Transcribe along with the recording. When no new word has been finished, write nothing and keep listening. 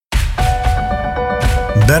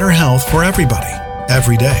better health for everybody,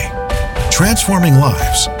 every day. Transforming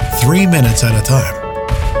lives, 3 minutes at a time.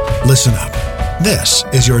 Listen up. This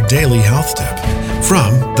is your daily health tip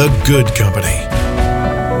from The Good Company.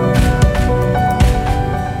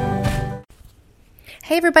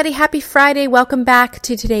 Hey everybody, happy Friday. Welcome back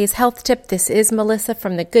to today's health tip. This is Melissa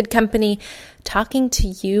from The Good Company talking to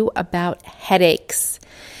you about headaches.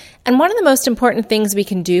 And one of the most important things we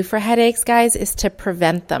can do for headaches, guys, is to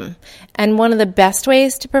prevent them. And one of the best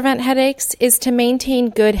ways to prevent headaches is to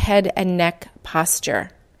maintain good head and neck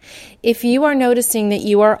posture. If you are noticing that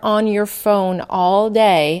you are on your phone all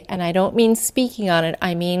day, and I don't mean speaking on it,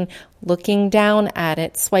 I mean looking down at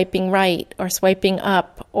it, swiping right or swiping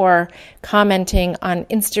up or commenting on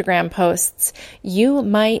Instagram posts, you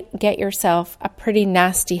might get yourself a pretty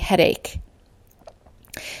nasty headache.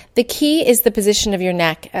 The key is the position of your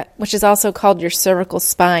neck, which is also called your cervical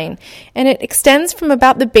spine, and it extends from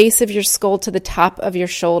about the base of your skull to the top of your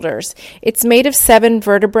shoulders. It's made of 7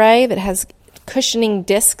 vertebrae that has cushioning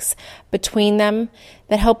discs between them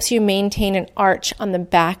that helps you maintain an arch on the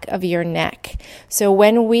back of your neck. So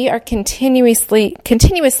when we are continuously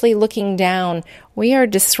looking down, we are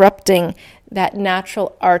disrupting that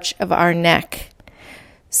natural arch of our neck.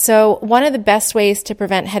 So one of the best ways to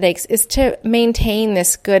prevent headaches is to maintain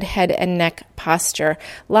this good head and neck posture.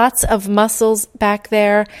 Lots of muscles back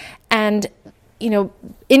there, and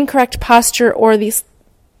incorrect posture or these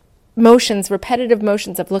repetitive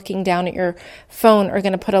motions of looking down at your phone are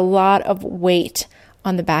going to put a lot of weight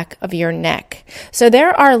on the back of your neck. So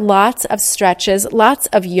there are lots of stretches, lots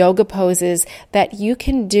of yoga poses that you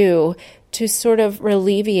can do to sort of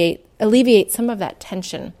alleviate some of that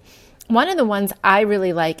tension. One of the ones I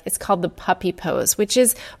really like is called the puppy pose, which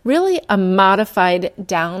is really a modified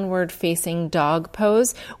downward-facing dog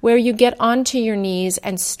pose where you get onto your knees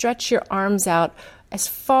and stretch your arms out as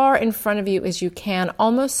far in front of you as you can,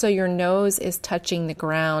 almost so your nose is touching the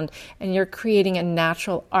ground and you're creating a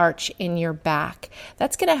natural arch in your back.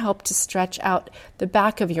 That's going to help to stretch out the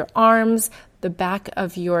back of your arms, the back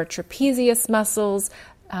of your trapezius muscles,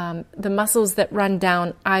 the muscles that run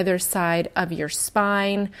down either side of your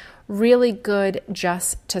spine. Really good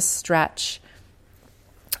just to stretch.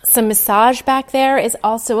 Some massage back there is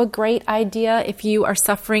also a great idea if you are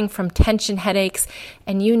suffering from tension headaches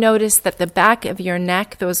and you notice that the back of your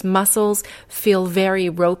neck, those muscles feel very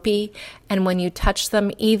ropey, and when you touch them,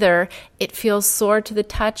 either it feels sore to the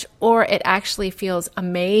touch or it actually feels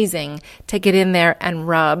amazing to get in there and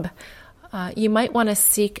rub. You might want to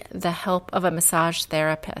seek the help of a massage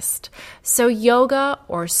therapist. So yoga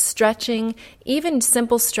or stretching, even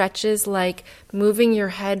simple stretches like moving your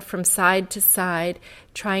head from side to side,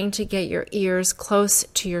 trying to get your ears close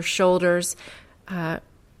to your shoulders,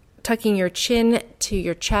 tucking your chin to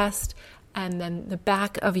your chest, and then the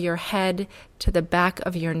back of your head to the back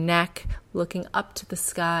of your neck, looking up to the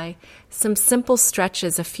sky. Some simple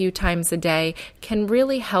stretches a few times a day can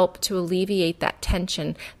really help to alleviate that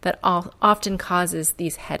tension that often causes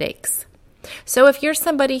these headaches. So if you're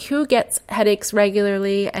somebody who gets headaches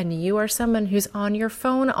regularly and you are someone who's on your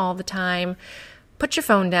phone all the time, put your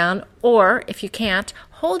phone down, or if you can't,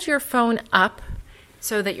 hold your phone up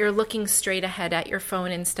so that you're looking straight ahead at your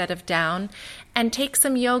phone instead of down, and take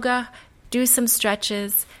some yoga, do some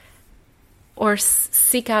stretches, or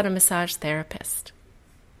seek out a massage therapist.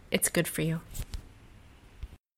 It's good for you.